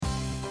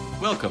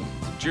Welcome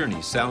to Journey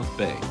South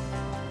Bay.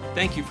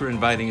 Thank you for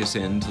inviting us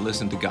in to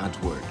listen to God's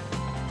Word.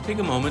 Take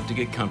a moment to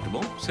get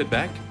comfortable, sit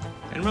back,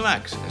 and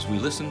relax as we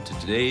listen to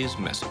today's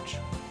message.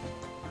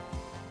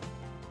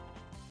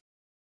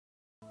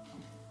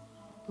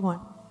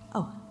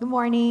 Good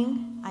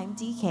morning. I'm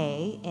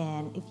DK,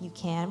 and if you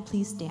can,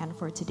 please stand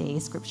for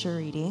today's scripture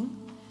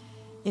reading.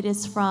 It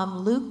is from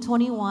Luke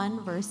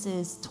 21,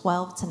 verses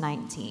 12 to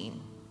 19.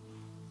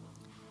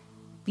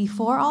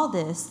 Before all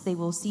this, they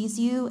will seize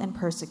you and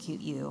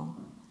persecute you.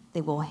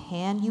 They will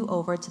hand you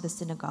over to the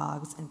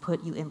synagogues and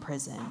put you in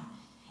prison,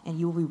 and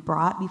you will be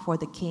brought before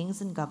the kings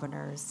and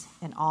governors,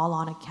 and all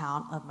on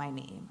account of my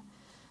name.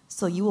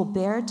 So you will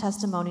bear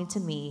testimony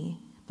to me,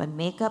 but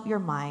make up your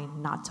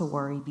mind not to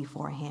worry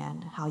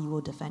beforehand how you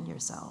will defend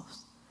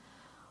yourselves.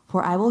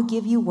 For I will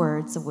give you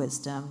words of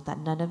wisdom that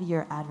none of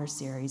your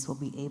adversaries will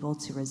be able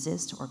to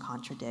resist or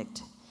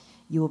contradict.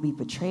 You will be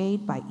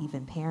betrayed by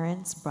even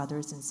parents,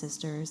 brothers and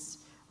sisters,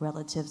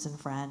 relatives and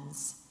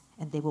friends,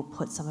 and they will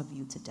put some of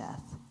you to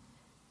death.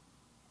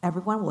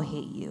 Everyone will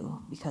hate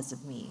you because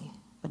of me,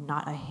 but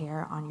not a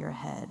hair on your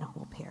head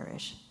will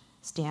perish.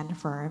 Stand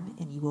firm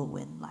and you will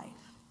win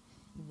life.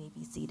 You may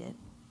be seated.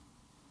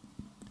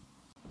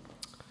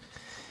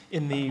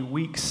 In the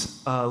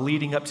weeks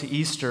leading up to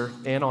Easter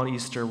and on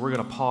Easter, we're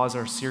going to pause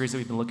our series that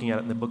we've been looking at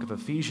in the book of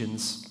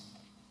Ephesians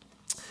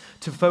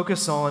to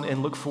focus on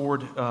and look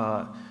forward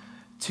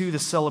to the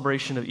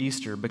celebration of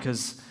Easter,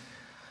 because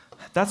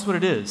that's what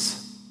it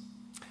is.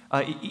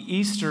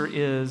 Easter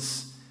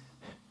is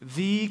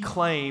the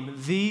claim,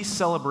 the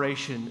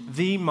celebration,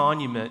 the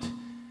monument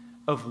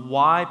of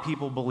why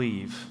people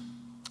believe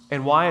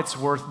and why it's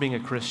worth being a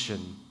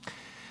Christian.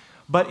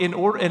 But in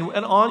order, and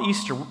on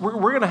Easter, we're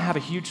going to have a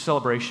huge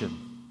celebration.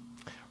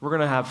 We're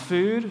going to have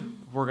food.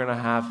 We're going to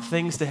have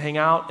things to hang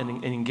out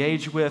and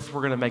engage with.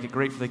 We're going to make it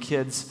great for the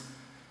kids.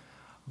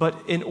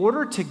 But in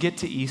order to get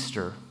to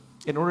Easter,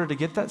 in order to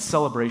get that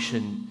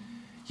celebration,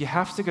 you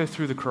have to go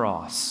through the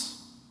cross.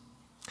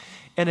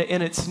 And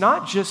it's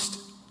not just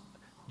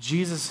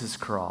Jesus'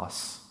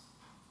 cross,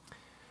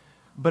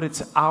 but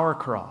it's our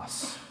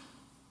cross.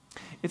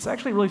 It's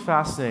actually really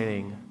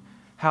fascinating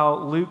how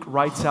Luke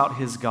writes out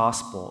his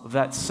gospel,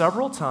 that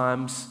several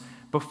times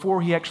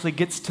before he actually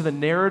gets to the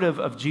narrative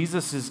of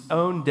Jesus'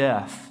 own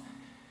death,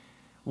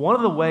 one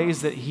of the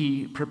ways that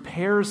he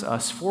prepares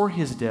us for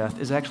his death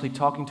is actually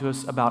talking to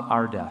us about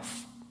our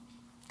death.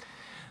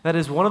 That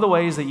is one of the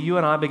ways that you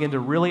and I begin to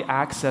really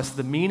access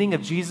the meaning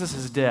of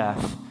Jesus'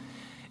 death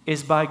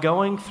is by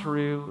going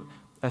through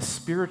a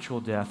spiritual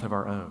death of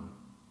our own.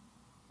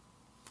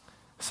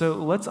 So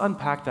let's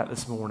unpack that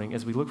this morning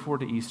as we look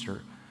forward to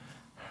Easter,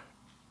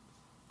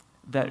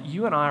 that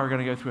you and I are going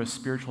to go through a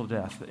spiritual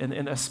death.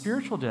 And a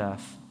spiritual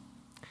death,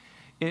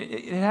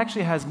 it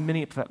actually has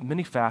many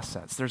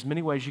facets. There's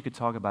many ways you could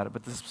talk about it,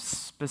 but the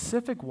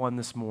specific one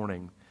this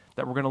morning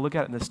that we're going to look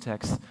at in this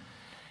text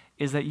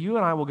is that you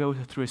and I will go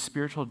through a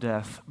spiritual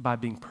death by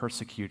being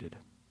persecuted.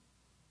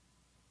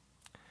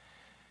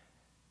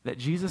 That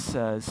Jesus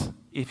says,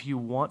 if you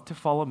want to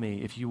follow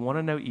me, if you want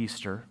to know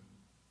Easter,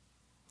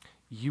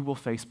 you will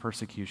face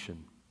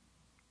persecution.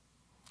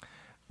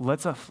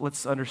 Let's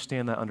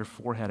understand that under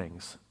four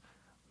headings.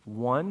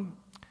 One,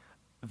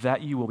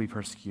 that you will be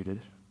persecuted.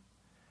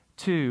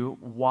 Two,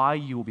 why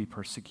you will be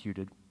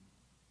persecuted.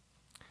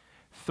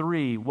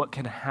 Three, what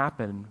can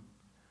happen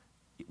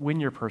when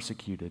you're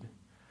persecuted.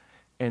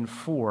 And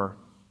four,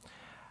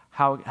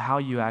 how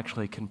you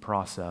actually can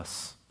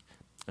process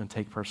and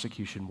take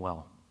persecution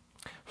well.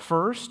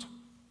 First,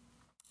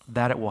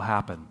 that it will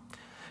happen.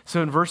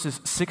 So in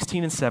verses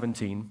 16 and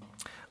 17,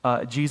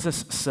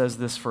 Jesus says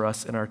this for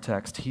us in our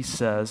text. He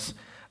says,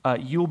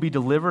 you will be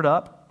delivered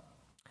up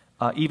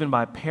even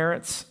by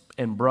parents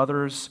and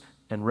brothers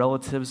and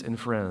relatives and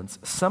friends.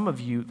 Some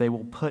of you they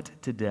will put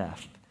to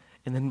death.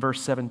 And then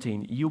verse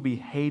 17, you'll be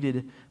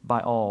hated by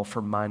all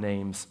for my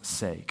name's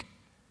sake.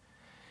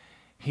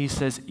 He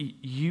says,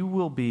 you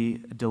will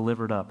be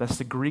delivered up. That's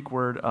the Greek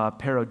word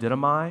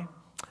parodidomai.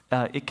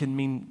 It can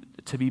mean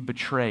to be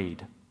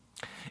betrayed.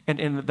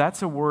 And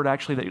that's a word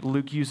actually that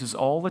Luke uses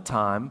all the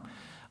time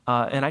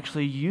and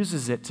actually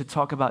uses it to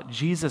talk about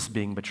Jesus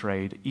being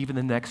betrayed, even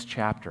the next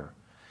chapter.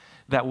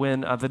 That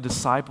when the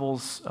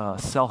disciples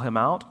sell him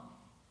out,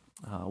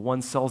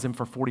 one sells him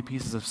for 40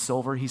 pieces of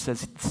silver. He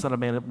says, the Son of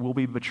Man will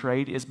be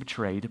betrayed, is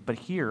betrayed. But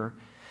here,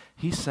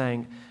 he's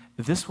saying,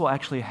 this will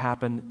actually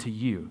happen to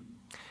you.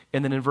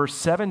 And then in verse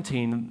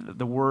 17,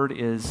 the word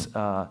is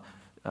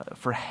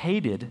for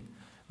hated,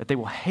 that they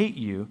will hate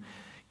you.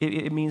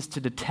 It means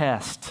to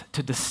detest,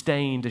 to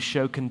disdain, to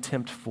show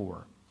contempt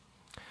for.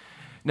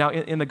 Now,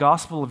 in the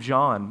Gospel of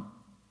John,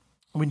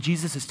 when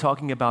Jesus is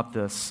talking about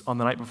this on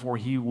the night before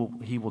he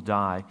will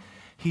die,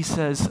 he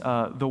says,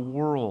 the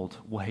world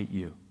will hate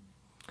you.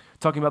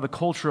 Talking about the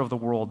culture of the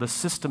world, the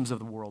systems of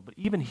the world. But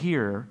even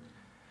here,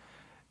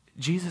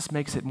 Jesus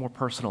makes it more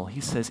personal.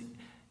 He says,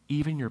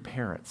 even your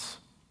parents,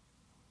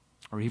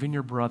 or even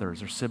your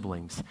brothers or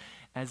siblings,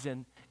 as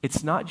in,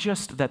 it's not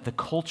just that the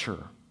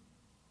culture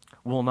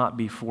will not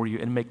be for you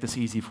and make this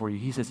easy for you.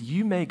 He says,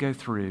 you may go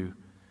through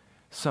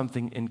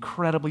something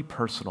incredibly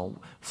personal,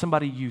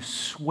 somebody you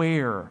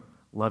swear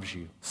loves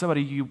you,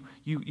 somebody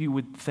you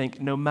would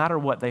think no matter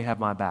what, they have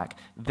my back,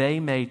 they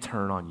may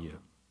turn on you.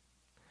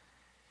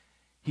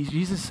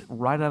 Jesus,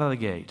 right out of the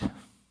gate,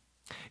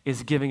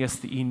 is giving us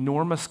the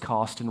enormous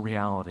cost and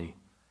reality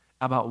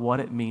about what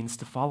it means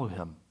to follow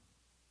him.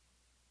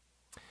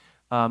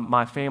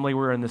 My family,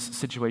 we're in this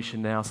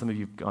situation now. Some of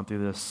you have gone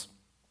through this.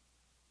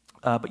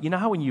 But you know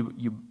how when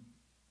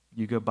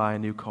you go buy a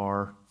new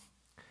car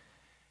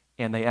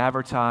and they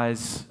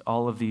advertise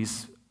all of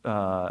these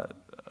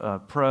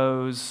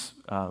pros,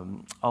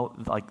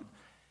 like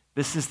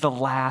this is the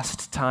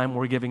last time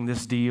we're giving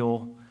this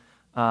deal.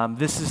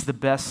 This is the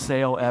best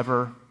sale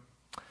ever.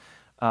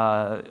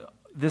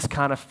 This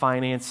kind of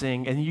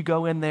financing, and you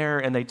go in there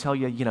and they tell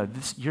you,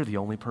 you're the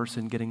only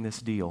person getting this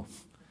deal.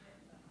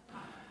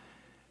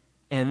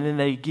 And then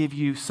they give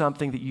you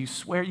something that you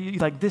swear,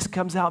 this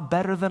comes out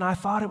better than I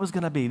thought it was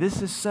going to be.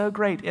 This is so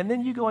great. And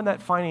then you go in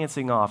that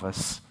financing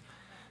office,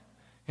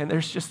 and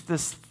there's just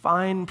this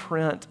fine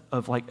print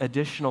of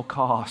additional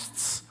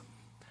costs.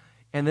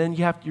 And then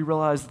you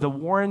realize the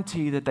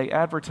warranty that they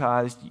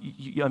advertised,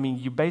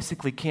 you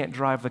basically can't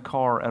drive the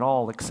car at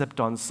all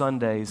except on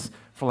Sundays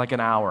for an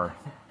hour.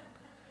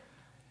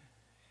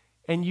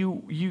 And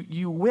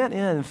you went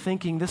in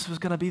thinking this was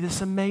going to be this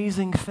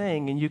amazing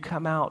thing, and you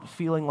come out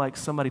feeling like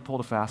somebody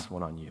pulled a fast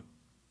one on you.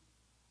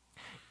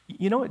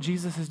 You know what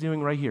Jesus is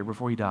doing right here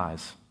before he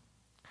dies?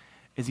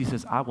 Is he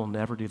says, I will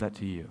never do that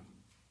to you.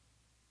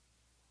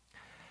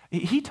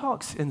 He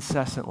talks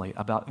incessantly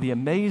about the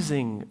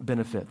amazing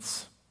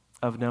benefits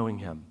of knowing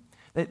him,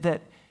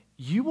 that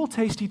you will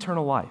taste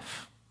eternal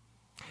life.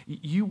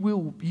 You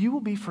will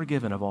be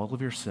forgiven of all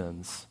of your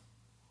sins.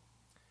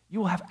 You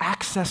will have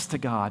access to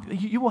God.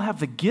 You will have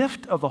the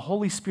gift of the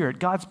Holy Spirit,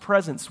 God's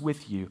presence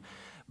with you.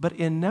 But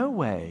in no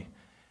way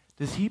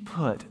does he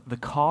put the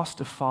cost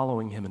of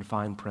following him in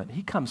fine print.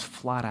 He comes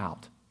flat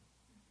out.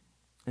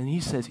 And he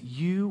says,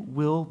 you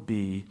will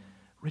be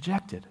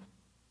rejected.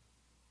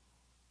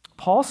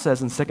 Paul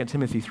says in 2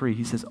 Timothy 3,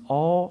 he says,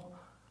 all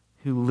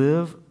who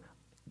live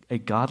a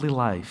godly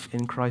life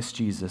in Christ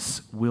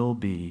Jesus will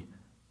be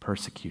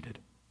persecuted.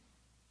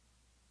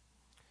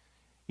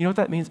 You know what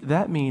that means?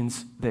 That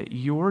means that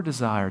your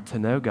desire to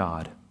know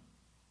God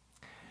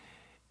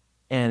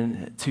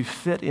and to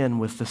fit in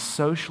with the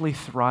socially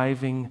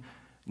thriving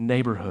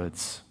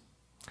neighborhoods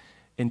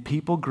and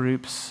people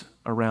groups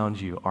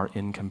around you are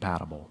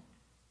incompatible.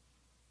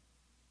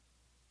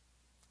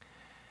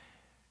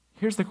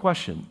 Here's the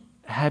question.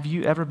 Have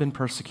you ever been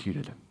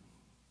persecuted?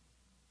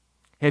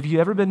 Have you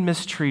ever been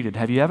mistreated?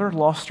 Have you ever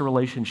lost a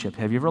relationship?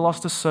 Have you ever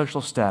lost a social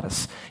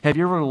status? Have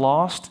you ever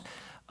lost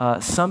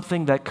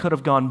something that could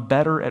have gone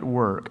better at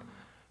work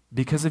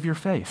because of your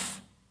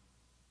faith?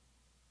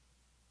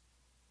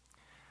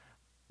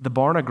 The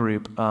Barna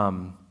Group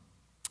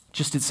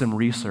just did some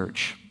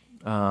research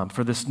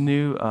for this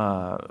new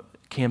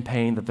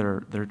campaign that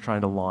they're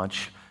trying to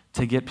launch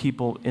to get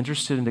people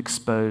interested and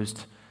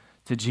exposed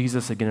to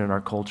Jesus again in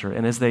our culture.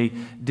 And as they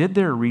did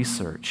their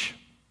research,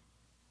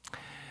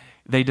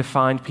 they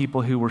defined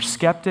people who were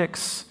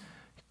skeptics,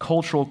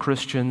 cultural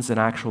Christians, and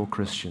actual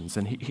Christians.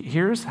 And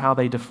here's how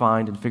they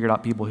defined and figured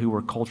out people who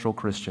were cultural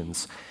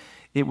Christians.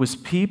 It was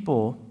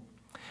people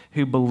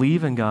who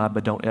believe in God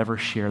but don't ever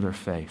share their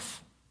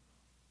faith.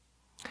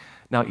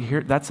 Now,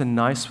 that's a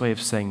nice way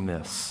of saying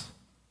this.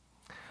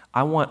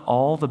 I want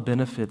all the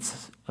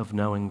benefits of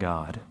knowing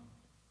God,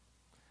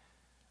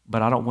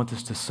 but I don't want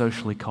this to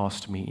socially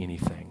cost me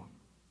anything.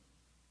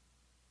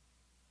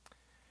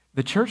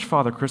 The church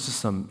father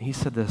Chrysostom, he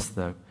said this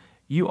though,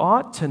 you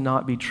ought to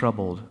not be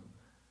troubled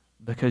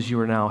because you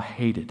are now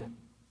hated,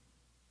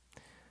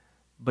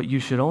 but you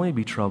should only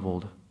be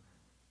troubled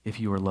if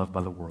you are loved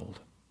by the world.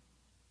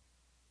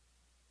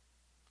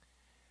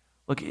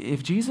 Look,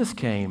 if Jesus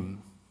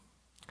came,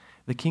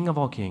 the King of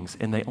all kings,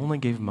 and they only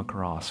gave him a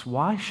cross,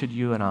 why should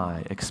you and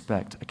I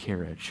expect a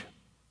carriage?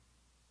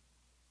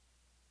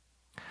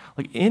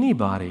 Like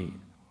anybody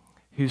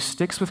who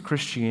sticks with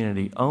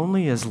Christianity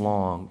only as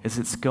long as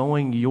it's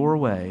going your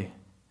way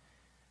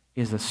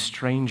is a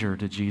stranger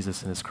to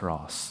Jesus and his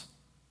cross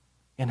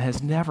and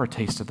has never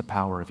tasted the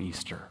power of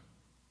Easter.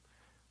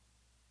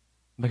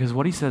 Because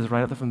what he says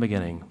right from the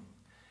beginning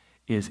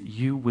is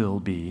you will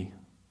be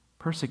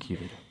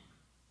persecuted.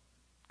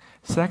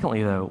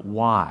 Secondly, though,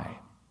 why?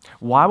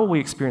 Why will we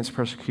experience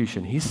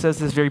persecution? He says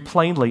this very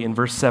plainly in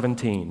verse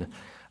 17,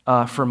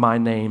 for my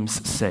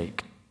name's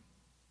sake.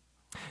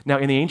 Now,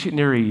 in the ancient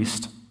Near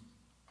East,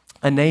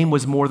 a name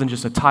was more than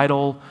just a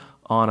title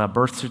on a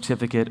birth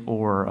certificate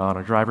or on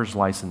a driver's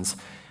license.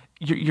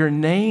 Your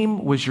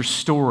name was your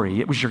story.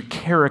 It was your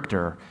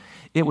character.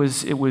 It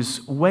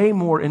was way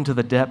more into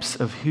the depths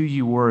of who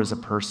you were as a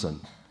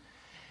person.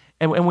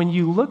 And when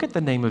you look at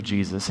the name of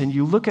Jesus and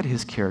you look at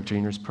his character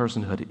and his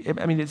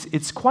personhood, I mean,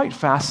 it's quite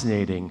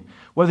fascinating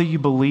whether you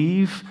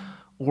believe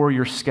or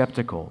you're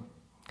skeptical.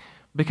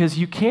 Because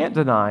you can't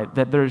deny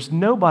that there's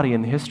nobody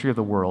in the history of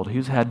the world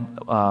who's had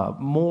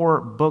more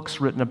books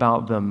written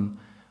about them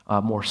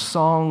more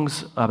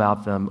songs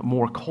about them,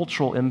 more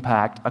cultural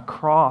impact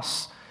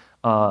across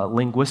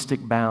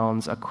linguistic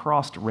bounds,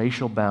 across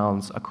racial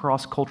bounds,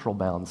 across cultural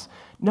bounds.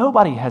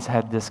 Nobody has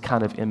had this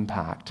kind of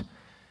impact.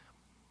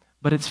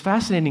 But it's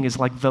fascinating is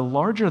like the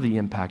larger the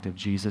impact of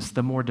Jesus,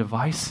 the more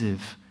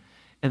divisive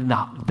and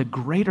the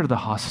greater the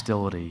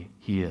hostility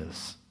he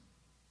is.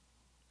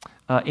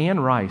 Anne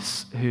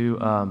Rice, who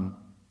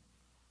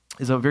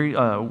is a very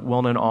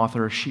well-known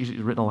author, she's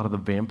written a lot of the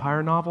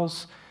vampire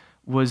novels,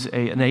 was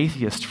an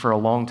atheist for a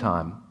long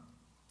time,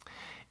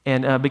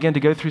 and began to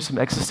go through some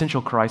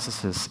existential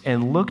crises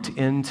and looked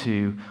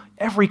into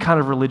every kind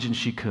of religion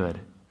she could,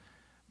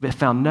 but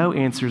found no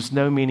answers,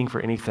 no meaning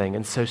for anything.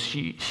 And so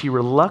she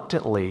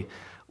reluctantly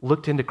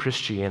looked into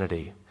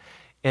Christianity.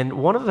 And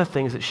one of the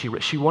things that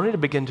she wanted to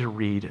begin to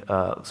read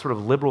sort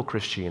of liberal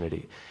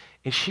Christianity.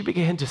 And she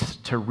began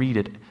to read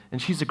it,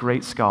 and she's a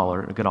great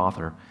scholar, a good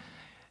author,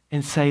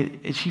 and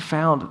she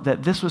found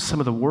that this was some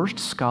of the worst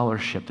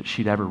scholarship that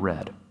she'd ever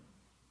read.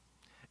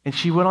 And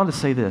she went on to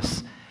say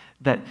this,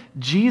 that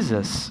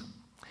Jesus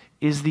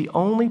is the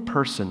only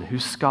person who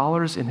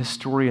scholars and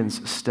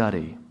historians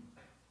study,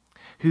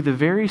 who the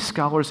very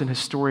scholars and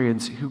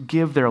historians who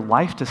give their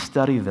life to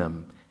study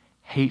them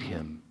hate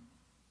him.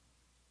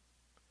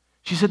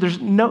 She said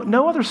there's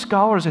no other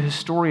scholars and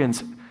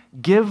historians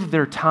give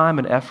their time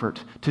and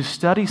effort to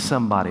study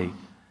somebody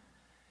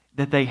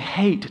that they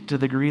hate to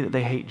the degree that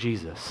they hate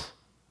Jesus.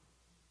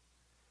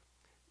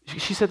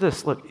 She said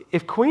this, look,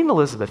 if Queen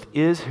Elizabeth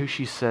is who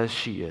she says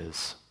she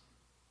is,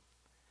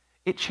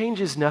 it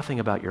changes nothing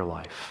about your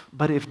life.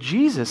 But if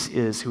Jesus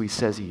is who he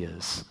says he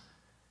is,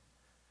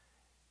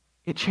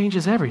 it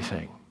changes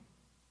everything.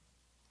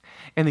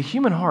 And the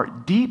human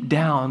heart deep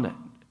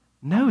down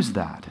knows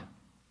that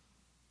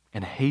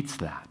and hates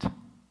that.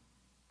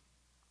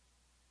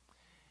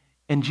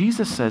 And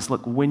Jesus says,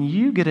 look, when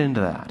you get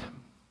into that,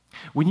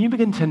 when you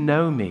begin to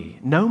know me,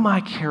 know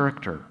my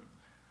character,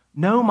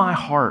 know my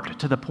heart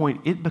to the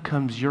point it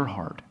becomes your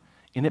heart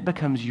and it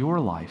becomes your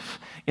life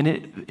and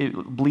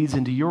it bleeds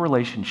into your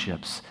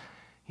relationships,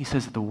 he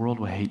says that the world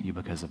will hate you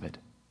because of it.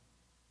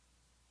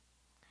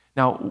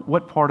 Now,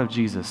 what part of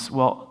Jesus?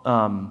 Well,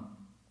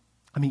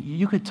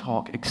 you could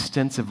talk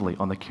extensively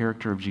on the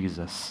character of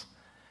Jesus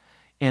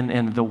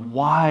and the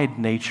wide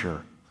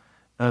nature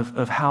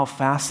of how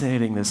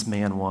fascinating this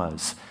man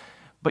was.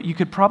 But you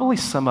could probably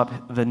sum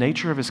up the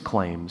nature of his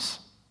claims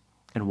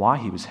and why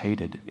he was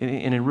hated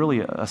in a really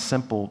a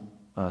simple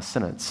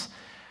sentence.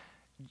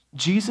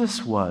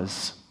 Jesus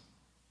was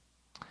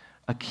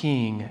a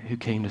king who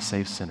came to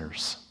save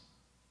sinners.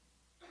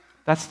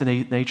 That's the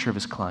nature of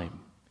his claim.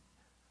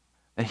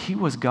 That he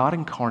was God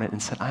incarnate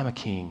and said, I'm a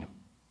king,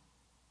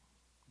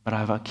 but I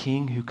have a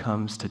king who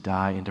comes to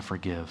die and to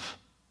forgive.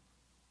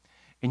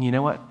 And you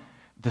know what?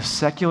 The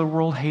secular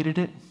world hated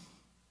it,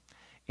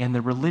 and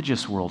the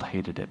religious world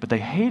hated it. But they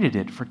hated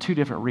it for two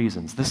different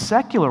reasons. The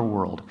secular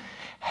world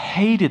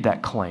hated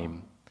that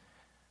claim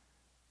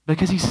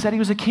because he said he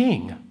was a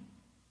king.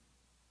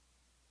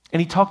 And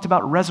he talked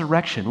about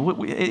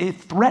resurrection. It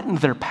threatened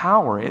their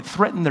power. It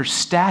threatened their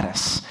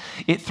status.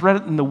 It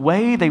threatened the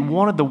way they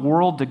wanted the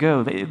world to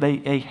go.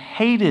 They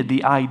hated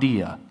the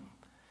idea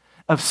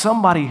of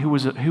somebody who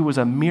was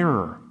a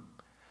mirror,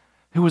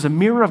 who was a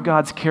mirror of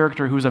God's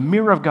character, who was a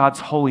mirror of God's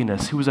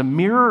holiness, who was a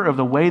mirror of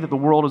the way that the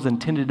world was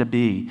intended to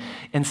be,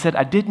 and said,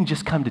 I didn't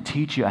just come to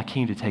teach you, I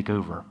came to take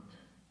over.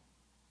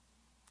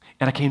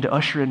 And I came to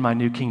usher in my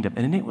new kingdom.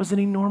 And it was an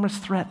enormous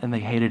threat, and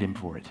they hated him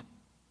for it.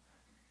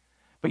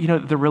 But you know,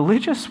 the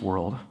religious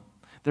world,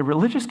 the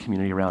religious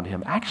community around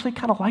him actually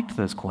kind of liked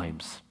those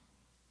claims.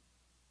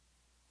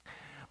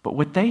 But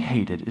what they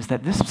hated is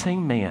that this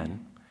same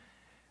man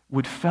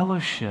would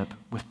fellowship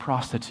with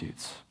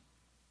prostitutes,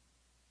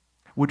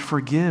 would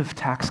forgive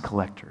tax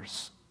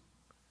collectors,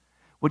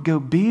 would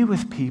go be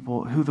with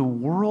people who the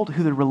world,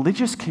 who the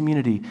religious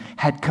community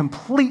had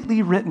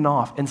completely written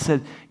off and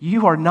said,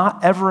 you are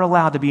not ever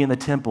allowed to be in the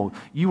temple.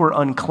 You are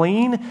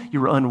unclean.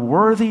 You are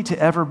unworthy to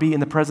ever be in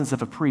the presence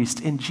of a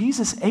priest. And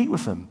Jesus ate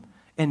with them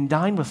and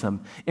dined with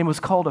them and was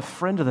called a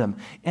friend to them.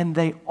 And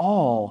they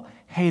all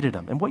hated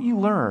him. And what you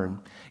learn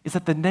is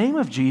that the name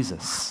of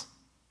Jesus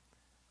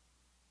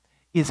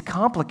is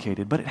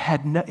complicated, but it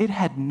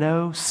had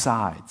no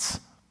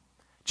sides.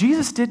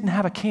 Jesus didn't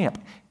have a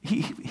camp.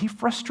 He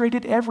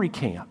frustrated every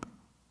camp.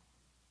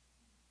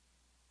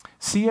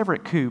 C.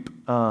 Everett Koop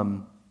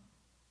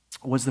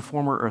was the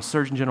former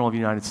Surgeon General of the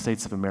United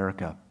States of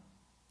America.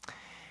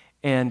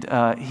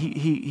 And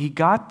he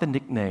got the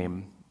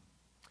nickname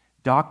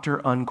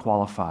Dr.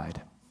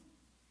 Unqualified.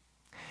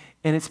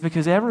 And it's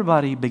because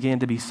everybody began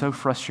to be so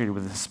frustrated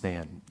with this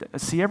man.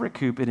 C. Everett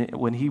Koop,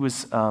 when he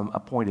was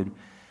appointed,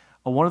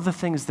 one of the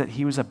things that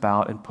he was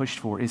about and pushed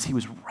for is he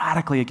was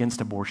radically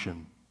against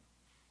abortion.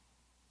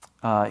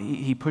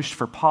 He pushed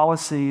for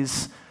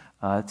policies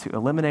to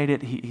eliminate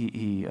it.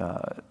 He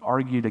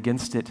argued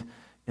against it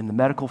in the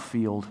medical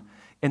field.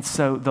 And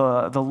so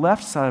the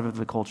left side of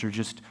the culture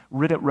just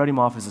wrote him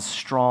off as a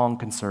strong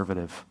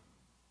conservative.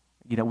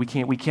 You know, we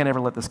can't ever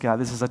let this guy,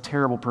 this is a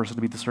terrible person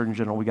to be the Surgeon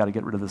General, we got to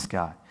get rid of this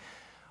guy.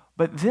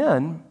 But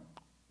then,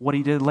 what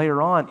he did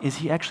later on is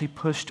he actually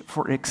pushed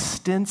for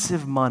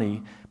extensive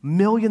money,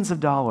 millions of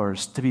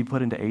dollars, to be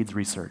put into AIDS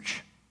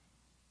research.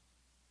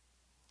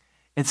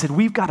 And said,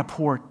 we've got to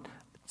pour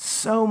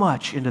so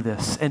much into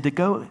this and to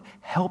go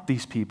help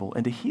these people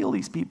and to heal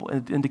these people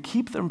and to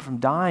keep them from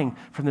dying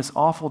from this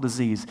awful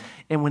disease.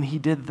 And when he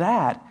did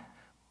that,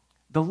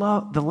 the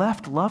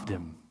left loved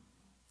him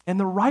and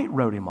the right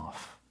wrote him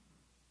off.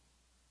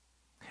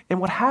 And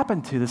what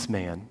happened to this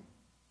man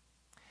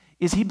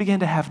is he began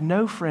to have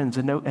no friends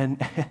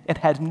and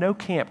had no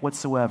camp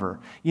whatsoever.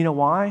 You know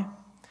why?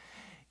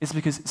 It's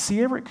because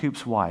C. Everett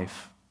Koop's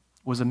wife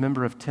was a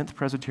member of 10th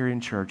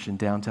Presbyterian Church in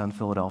downtown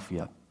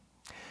Philadelphia.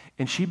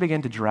 And she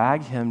began to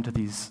drag him to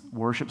these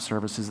worship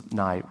services at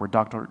night where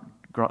Dr.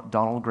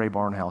 Donald Gray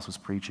Barnhouse was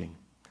preaching.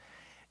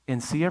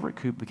 And C. Everett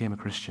Koop became a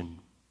Christian.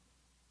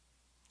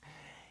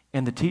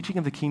 And the teaching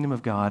of the kingdom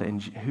of God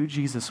and who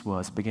Jesus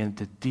was began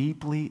to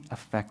deeply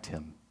affect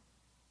him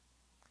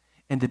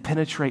and to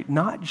penetrate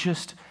not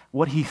just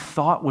what he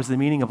thought was the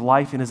meaning of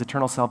life and his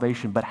eternal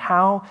salvation, but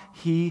how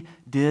he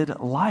did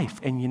life.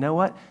 And you know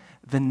what?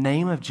 The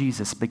name of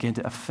Jesus began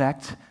to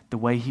affect the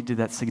way he did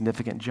that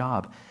significant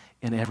job,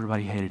 and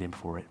everybody hated him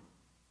for it.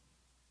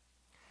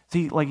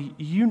 See, like,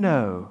 you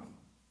know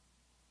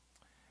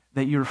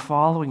that you're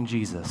following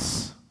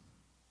Jesus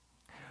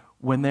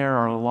when there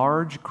are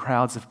large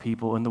crowds of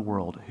people in the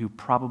world who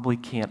probably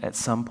can't at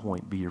some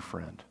point be your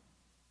friend.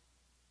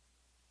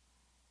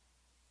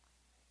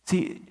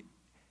 See,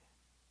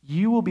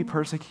 you will be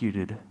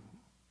persecuted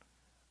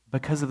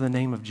because of the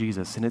name of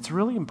Jesus, and it's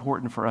really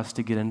important for us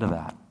to get into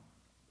that.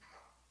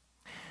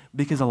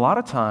 Because a lot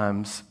of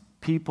times,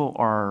 people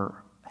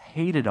are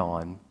hated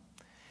on,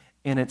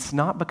 and it's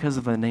not because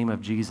of the name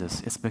of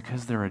Jesus, it's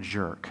because they're a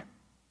jerk.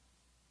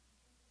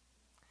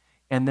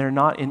 And they're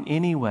not in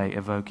any way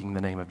evoking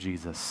the name of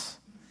Jesus,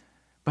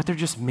 but they're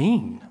just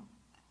mean.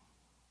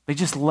 They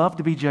just love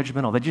to be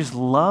judgmental. They just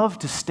love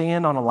to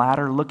stand on a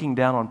ladder looking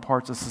down on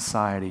parts of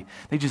society.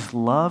 They just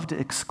love to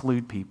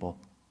exclude people.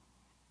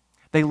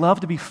 They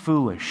love to be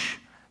foolish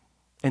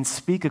and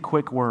speak a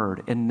quick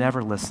word and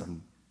never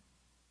listen.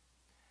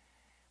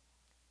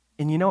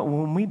 And you know what?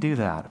 When we do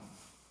that,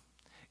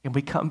 and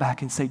we come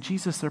back and say,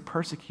 Jesus, they're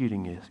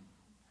persecuting you,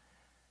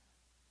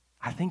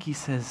 I think he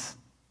says,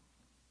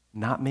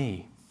 not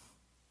me.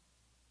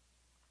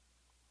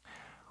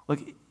 Look,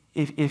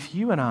 if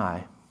you and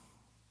I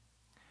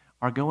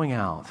are going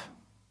out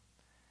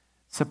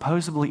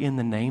supposedly in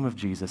the name of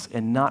Jesus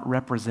and not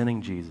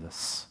representing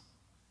Jesus,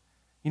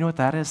 you know what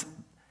that is?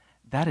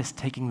 That is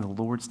taking the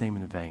Lord's name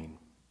in vain.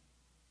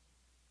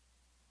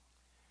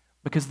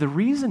 Because the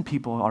reason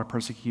people are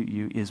persecute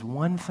you is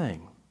one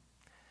thing,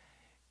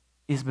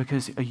 is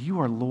because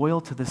you are loyal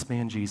to this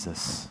man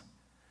Jesus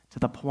to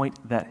the point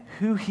that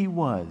who he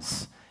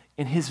was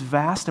in his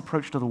vast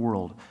approach to the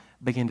world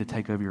began to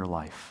take over your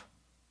life.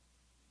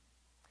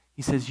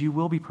 He says, you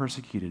will be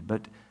persecuted,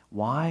 but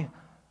why?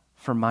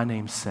 For my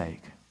name's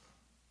sake.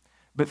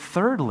 But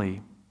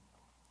thirdly,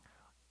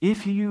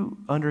 if you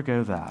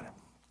undergo that,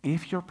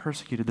 if you're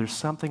persecuted, there's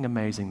something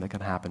amazing that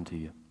can happen to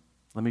you.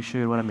 Let me show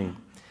you what I mean.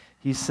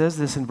 He says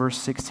this in verse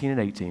 16 and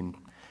 18.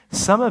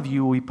 Some of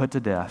you will be put to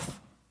death,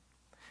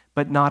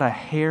 but not a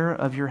hair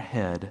of your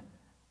head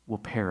will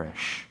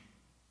perish.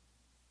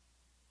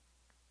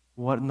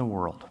 What in the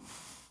world?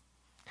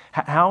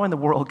 How in the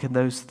world can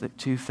those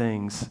two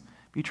things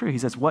be true? He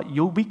says, what?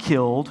 You'll be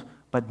killed,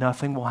 but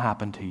nothing will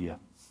happen to you. I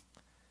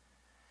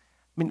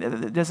mean,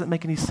 it doesn't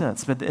make any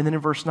sense. And then in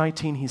verse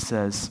 19, he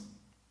says,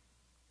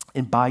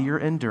 and by your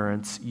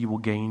endurance, you will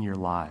gain your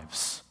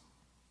lives.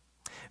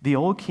 The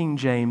old King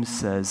James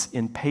says,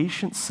 in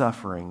patient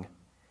suffering,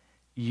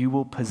 you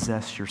will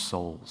possess your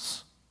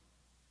souls.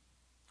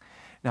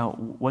 Now,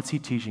 what's he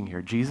teaching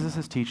here? Jesus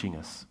is teaching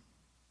us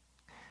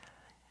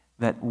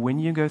that when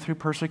you go through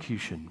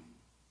persecution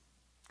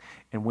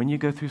and when you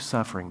go through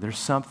suffering, there's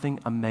something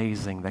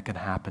amazing that can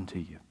happen to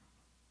you.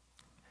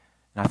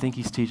 And I think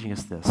he's teaching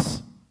us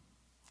this.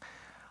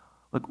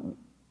 Look,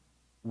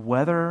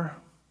 whether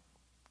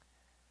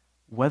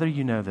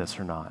you know this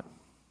or not,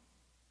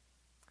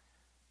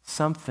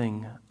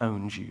 something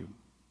owns you.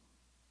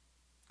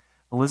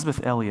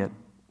 Elizabeth Elliot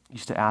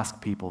used to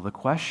ask people, the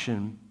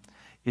question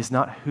is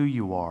not who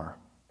you are,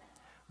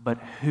 but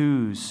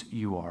whose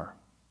you are.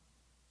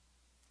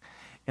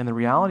 And the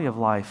reality of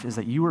life is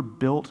that you were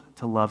built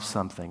to love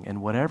something,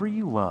 and whatever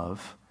you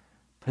love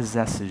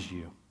possesses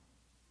you.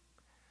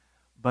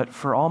 But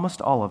for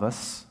almost all of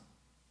us,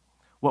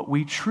 what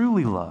we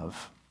truly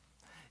love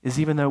is,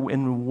 even though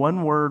in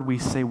one word we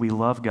say we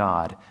love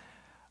God,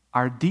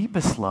 our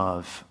deepest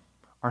love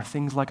are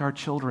things like our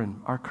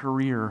children, our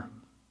career,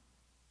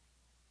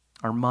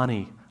 our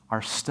money,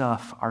 our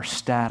stuff, our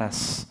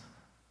status,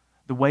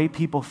 the way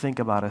people think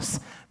about us,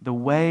 the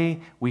way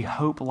we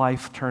hope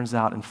life turns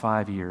out in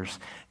 5 years.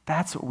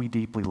 That's what we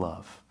deeply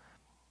love.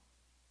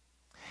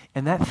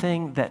 And that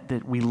thing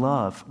that we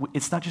love,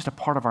 it's not just a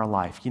part of our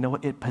life. You know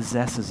what? It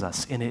possesses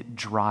us and it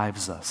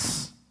drives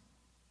us.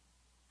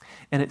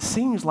 And it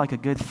seems like a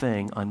good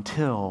thing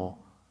until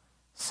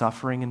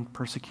suffering and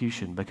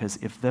persecution, because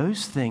if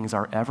those things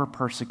are ever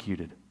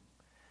persecuted,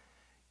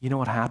 you know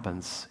what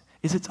happens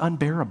is it's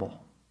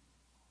unbearable.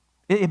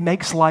 It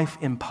makes life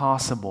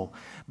impossible,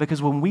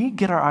 because when we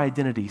get our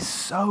identity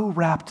so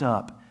wrapped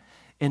up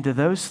into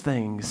those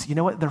things, you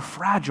know what? They're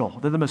fragile.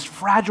 They're the most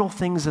fragile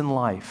things in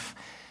life.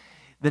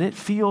 Then it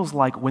feels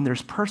like when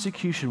there's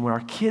persecution, when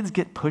our kids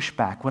get pushed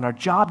back, when our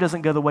job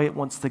doesn't go the way it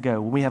wants to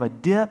go, when we have a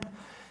dip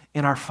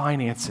in our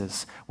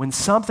finances, when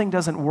something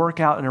doesn't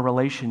work out in a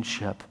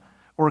relationship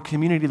or a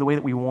community the way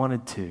that we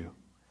wanted to,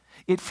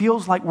 it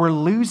feels like we're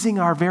losing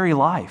our very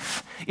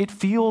life. It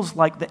feels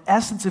like the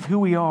essence of who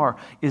we are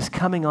is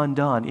coming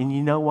undone. And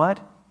you know what?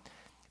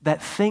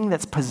 That thing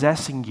that's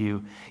possessing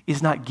you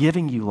is not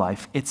giving you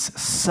life.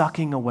 It's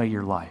sucking away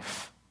your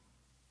life.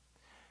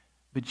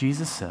 But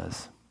Jesus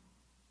says,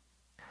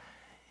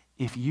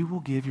 if you will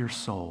give your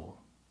soul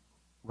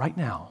right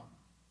now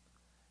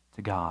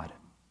to God,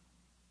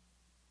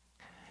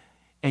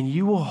 and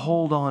you will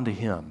hold on to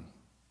Him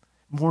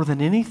more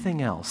than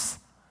anything else,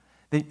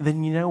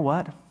 then you know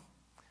what?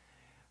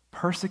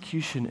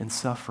 Persecution and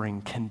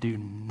suffering can do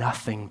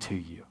nothing to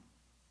you.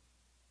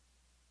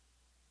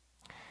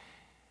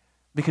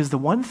 Because the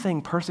one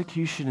thing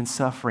persecution and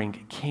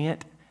suffering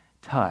can't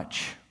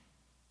touch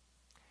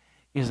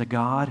is a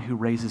God who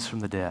raises from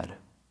the dead.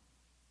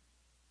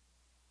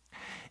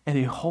 And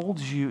He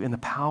holds you in the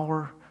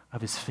power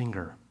of His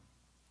finger.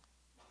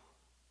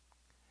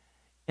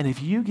 And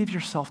if you give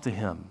yourself to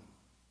Him,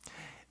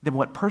 then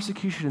what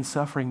persecution and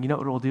suffering, you know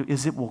what it will do,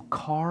 is it will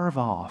carve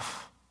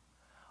off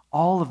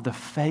all of the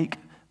fake,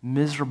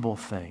 miserable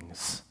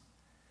things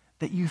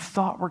that you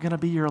thought were going to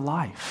be your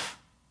life,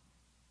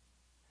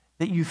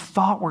 that you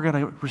thought were going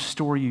to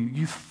restore you,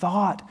 you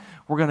thought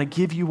were going to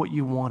give you what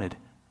you wanted.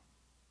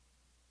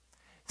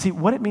 See,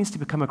 what it means to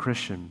become a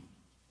Christian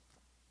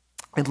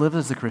and live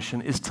as a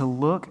Christian is to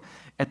look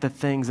at the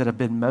things that have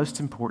been most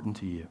important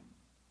to you,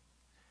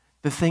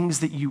 the things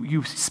that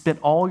you spent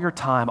all your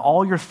time,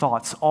 all your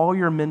thoughts, all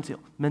your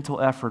mental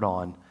effort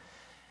on,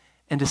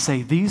 and to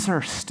say, these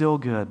are still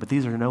good, but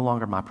these are no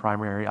longer my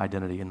primary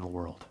identity in the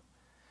world.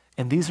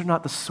 And these are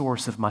not the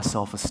source of my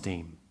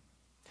self-esteem.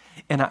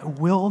 And I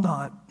will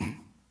not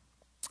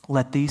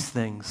let these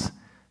things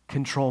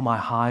control my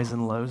highs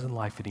and lows in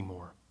life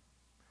anymore.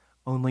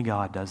 Only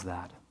God does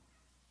that.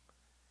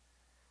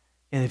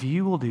 And if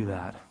you will do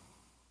that,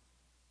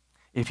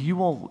 if you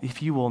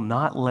will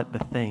not let the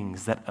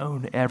things that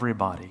own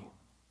everybody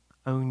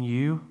own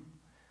you,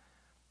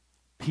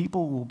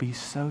 people will be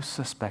so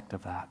suspect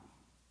of that.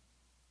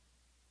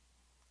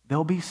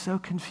 They'll be so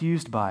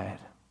confused by it.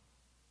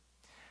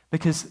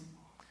 Because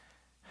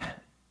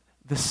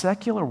the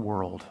secular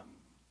world,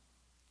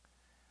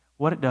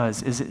 what it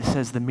does is it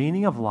says the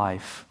meaning of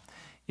life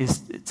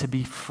is to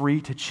be free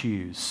to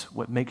choose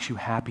what makes you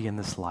happy in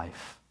this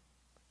life.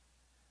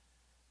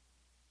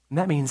 And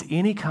that means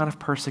any kind of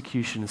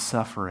persecution and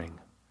suffering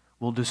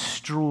will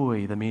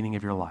destroy the meaning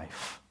of your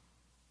life.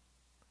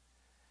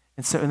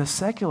 And so in the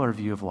secular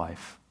view of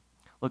life,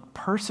 look,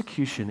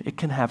 persecution, it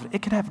can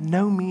have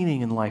no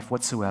meaning in life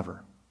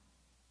whatsoever.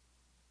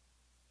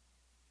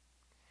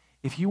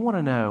 If you want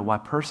to know why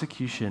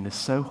persecution is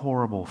so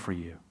horrible for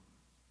you,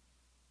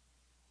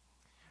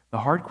 the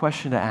hard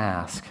question to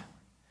ask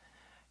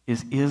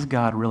is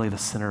God really the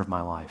center of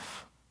my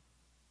life?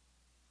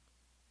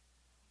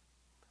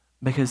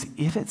 Because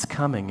if it's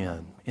coming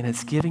in and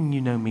it's giving you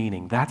no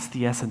meaning, that's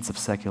the essence of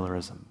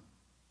secularism.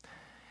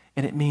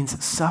 And it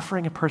means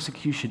suffering and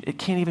persecution. It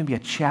can't even be a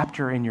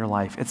chapter in your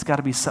life. It's got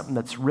to be something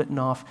that's written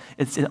off.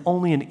 It's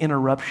only an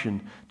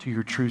interruption to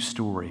your true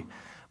story.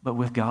 But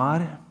with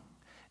God,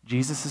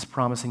 Jesus is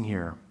promising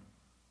here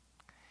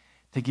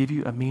to give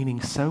you a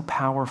meaning so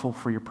powerful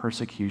for your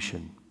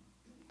persecution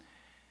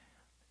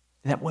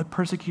that what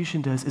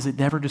persecution does is it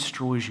never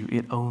destroys you.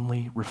 It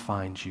only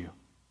refines you.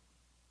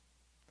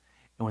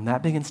 And when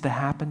that begins to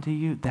happen to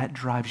you, that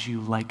drives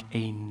you like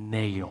a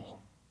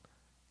nail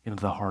into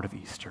the heart of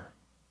Easter.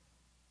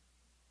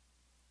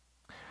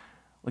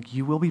 Look,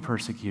 you will be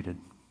persecuted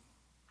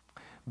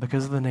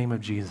because of the name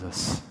of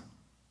Jesus.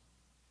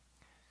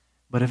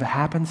 But if it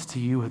happens to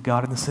you with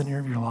God in the center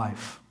of your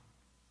life,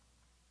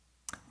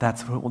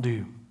 that's what it will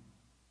do.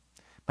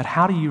 But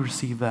how do you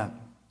receive that?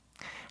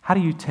 How do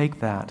you take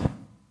that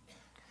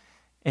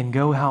and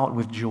go out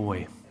with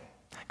joy?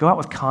 Go out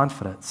with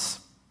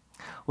confidence.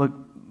 Look,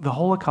 the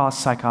Holocaust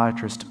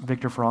psychiatrist,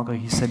 Viktor Frankl,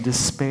 he said,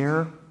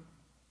 despair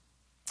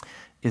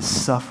is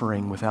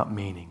suffering without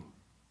meaning.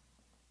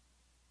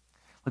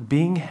 Look,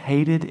 being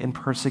hated and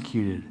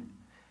persecuted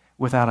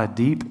without a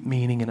deep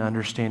meaning and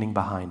understanding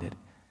behind it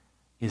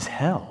is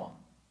hell.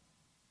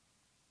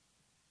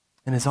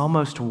 And is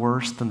almost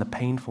worse than the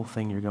painful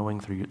thing you're going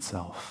through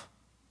itself.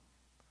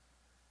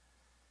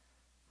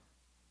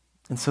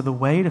 And so the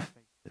way to face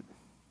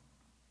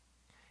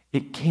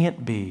it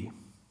can't be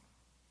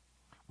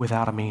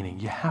without a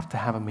meaning. You have to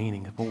have a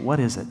meaning. But what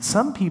is it?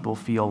 Some people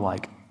feel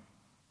like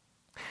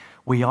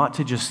we ought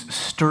to just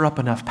stir up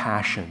enough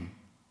passion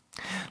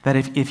that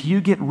if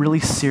you get really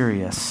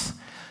serious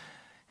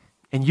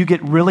and you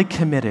get really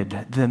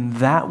committed, then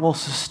that will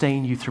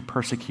sustain you through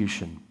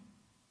persecution.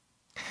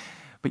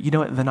 But you know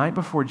what? The night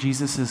before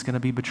Jesus is going to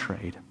be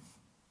betrayed,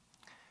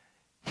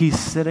 he's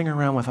sitting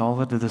around with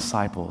all of the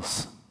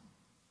disciples,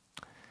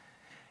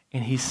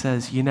 and he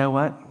says, you know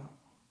what?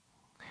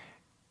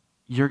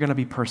 You're going to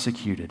be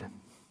persecuted.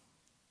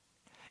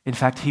 In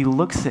fact, he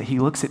looks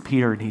at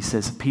Peter and he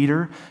says,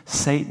 Peter,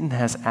 Satan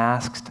has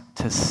asked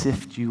to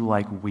sift you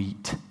like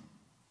wheat.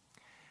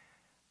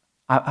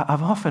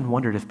 I've often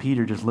wondered if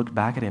Peter just looked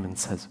back at him and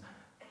says,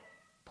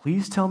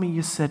 please tell me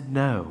you said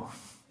no.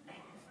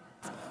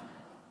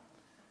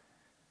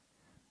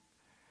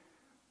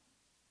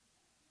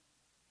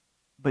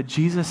 But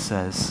Jesus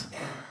says,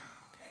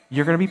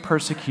 you're going to be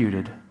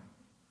persecuted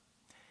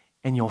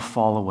and you'll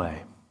fall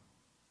away.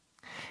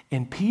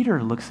 And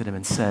Peter looks at him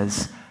and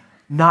says,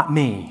 not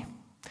me.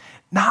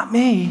 Not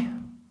me.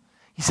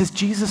 He says,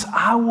 Jesus,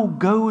 I will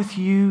go with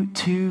you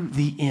to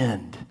the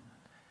end.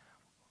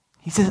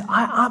 He says,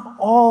 I'm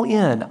all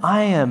in.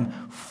 I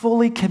am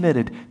fully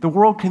committed. The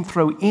world can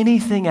throw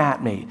anything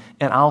at me,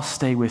 and I'll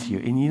stay with you.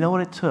 And you know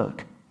what it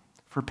took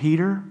for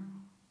Peter?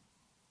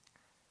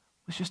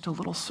 It was just a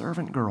little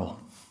servant girl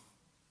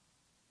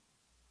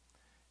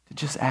to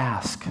just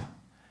ask,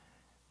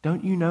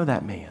 don't you know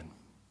that man?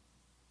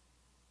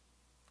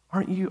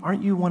 Aren't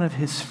you one of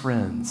his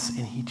friends?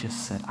 And he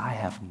just said, I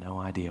have no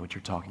idea what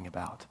you're talking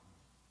about.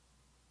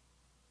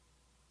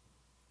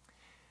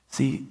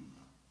 See,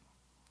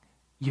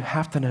 you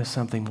have to know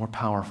something more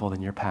powerful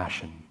than your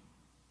passion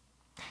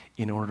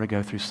in order to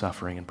go through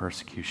suffering and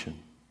persecution.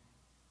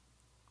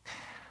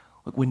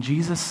 Look, when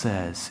Jesus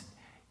says,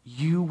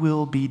 you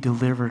will be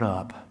delivered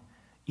up,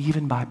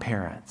 even by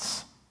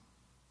parents,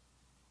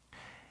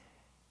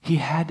 he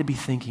had to be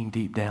thinking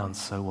deep down,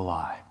 so will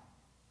I.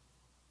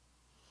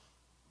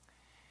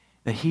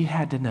 That he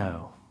had to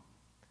know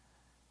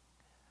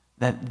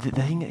that the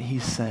thing that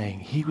he's saying,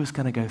 he was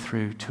going to go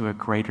through to a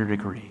greater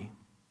degree.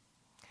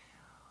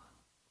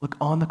 Look,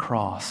 on the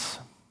cross,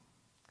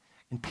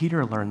 and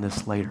Peter learned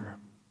this later,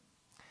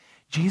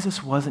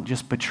 Jesus wasn't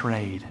just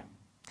betrayed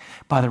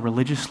by the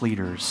religious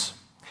leaders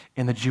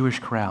and the Jewish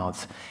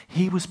crowds.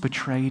 He was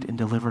betrayed and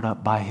delivered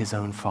up by his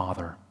own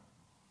Father.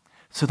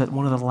 So that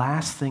one of the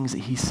last things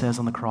that he says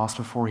on the cross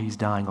before he's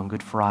dying on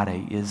Good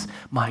Friday is,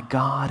 my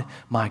God,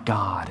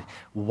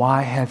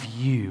 why have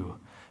you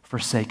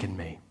forsaken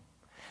me?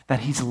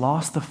 That he's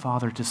lost the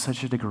Father to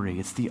such a degree.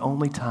 It's the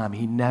only time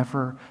he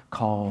never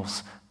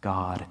calls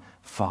God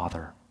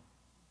Father.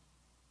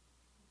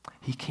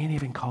 He can't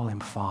even call him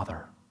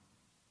Father.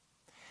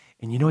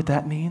 And you know what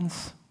that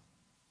means?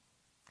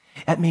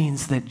 That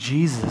means that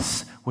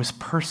Jesus was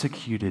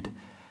persecuted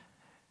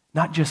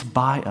not just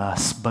by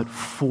us, but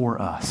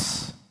for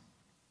us.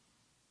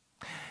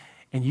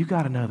 And you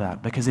got to know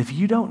that, because if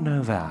you don't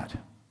know that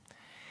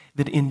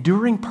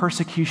enduring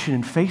persecution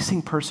and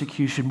facing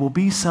persecution will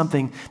be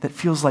something that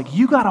feels like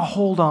you got to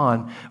hold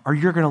on or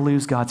you're going to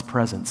lose God's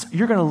presence.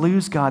 You're going to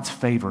lose God's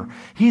favor.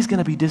 He's going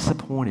to be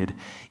disappointed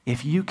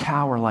if you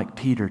cower like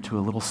Peter to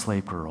a little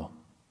slave girl.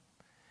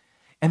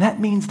 And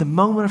that means the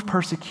moment of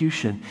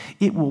persecution,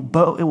 it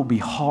will be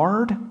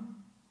hard.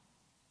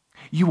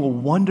 You will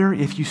wonder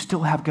if you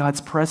still have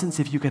God's presence,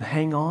 if you can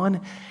hang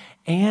on,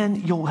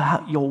 and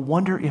you'll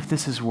wonder if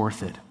this is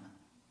worth it.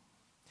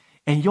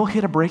 And you'll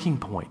hit a breaking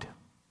point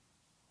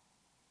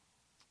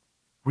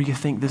where you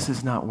think this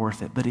is not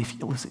worth it. But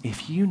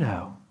if you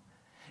know,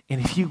 and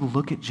if you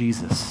look at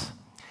Jesus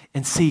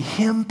and see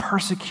him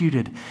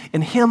persecuted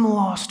and him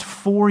lost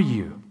for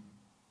you,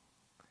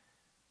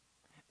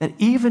 that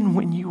even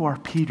when you are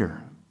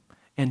Peter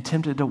and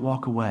tempted to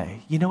walk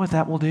away, you know what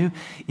that will do?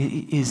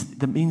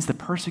 That means the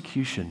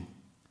persecution,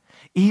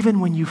 even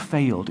when you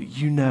failed,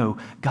 you know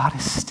God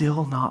has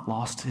still not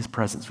lost his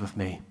presence with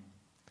me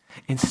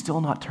and still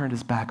not turned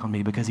his back on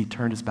me, because he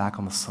turned his back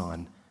on the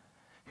Son,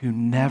 who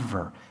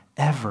never,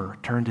 ever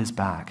turned his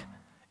back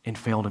and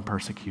failed in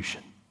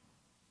persecution.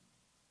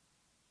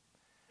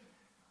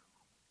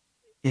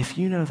 If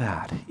you know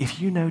that, if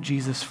you know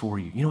Jesus for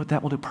you, you know what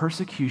that will do?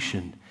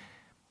 Persecution,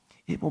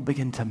 it will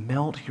begin to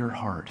melt your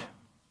heart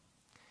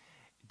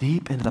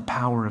deep into the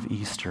power of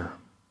Easter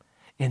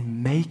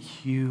and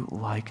make you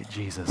like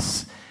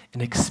Jesus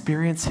and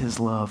experience his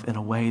love in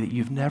a way that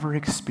you've never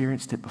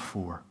experienced it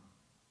before.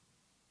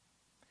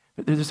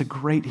 There's a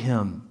great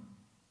hymn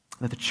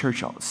that the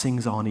church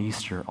sings on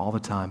Easter all the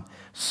time.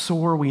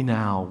 Soar we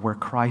now where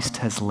Christ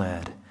has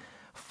led,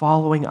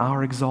 following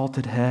our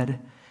exalted head,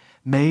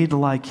 made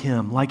like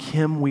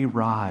him we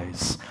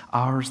rise,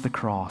 ours the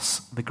cross,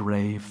 the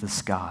grave, the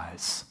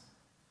skies.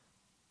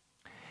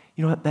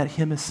 You know what that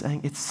hymn is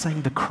saying? It's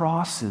saying the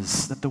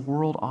crosses that the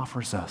world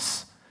offers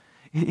us.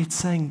 It's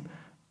saying,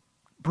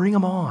 bring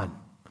them on.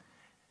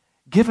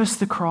 Give us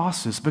the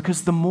crosses,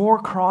 because the more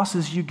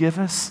crosses you give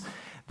us,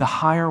 the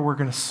higher we're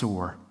going to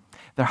soar,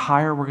 the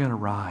higher we're going to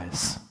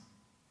rise.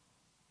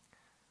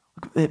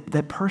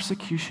 That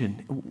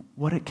persecution,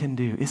 what it can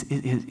do is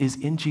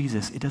in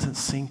Jesus, it doesn't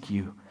sink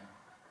you.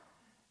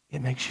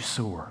 It makes you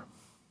soar.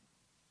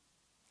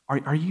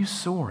 Are you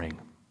soaring?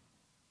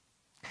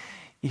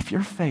 If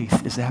your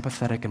faith is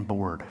apathetic and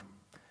bored,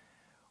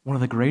 one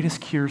of the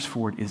greatest cures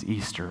for it is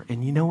Easter.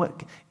 And you know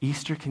what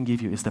Easter can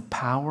give you is the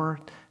power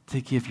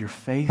to give your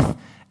faith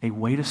a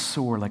way to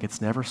soar like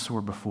it's never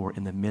soared before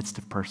in the midst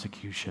of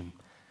persecution.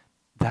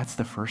 That's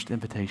the first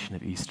invitation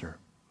of Easter.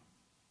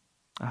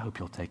 I hope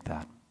you'll take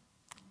that.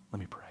 Let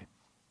me pray.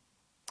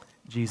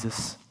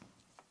 Jesus,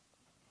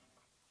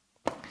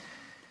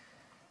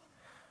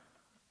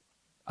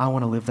 I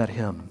want to live that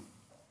hymn.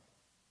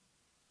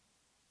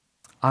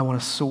 I want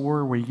to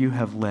soar where you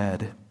have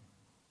led.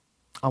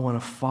 I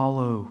want to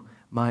follow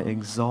my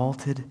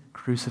exalted,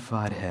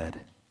 crucified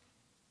head.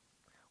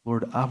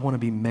 Lord, I want to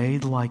be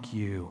made like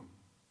you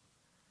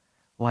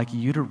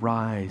to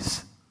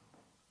rise.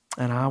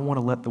 And I want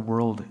to let the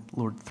world,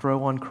 Lord,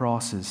 throw on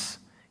crosses.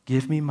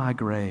 Give me my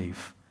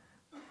grave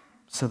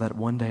so that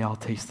one day I'll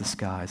taste the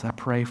skies. I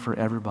pray for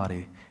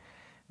everybody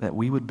that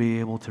we would be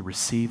able to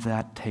receive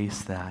that,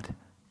 taste that,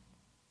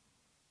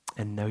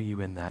 and know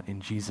you in that. In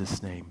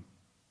Jesus' name,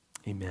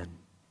 amen.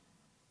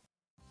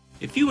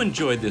 If you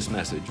enjoyed this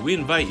message, we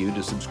invite you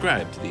to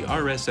subscribe to the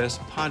RSS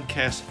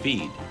podcast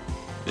feed.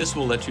 This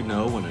will let you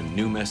know when a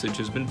new message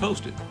has been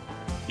posted.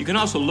 You can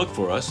also look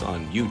for us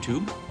on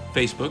YouTube,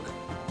 Facebook,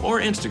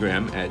 or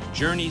Instagram at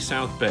Journey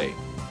South Bay.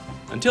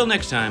 Until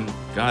next time,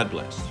 God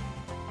bless.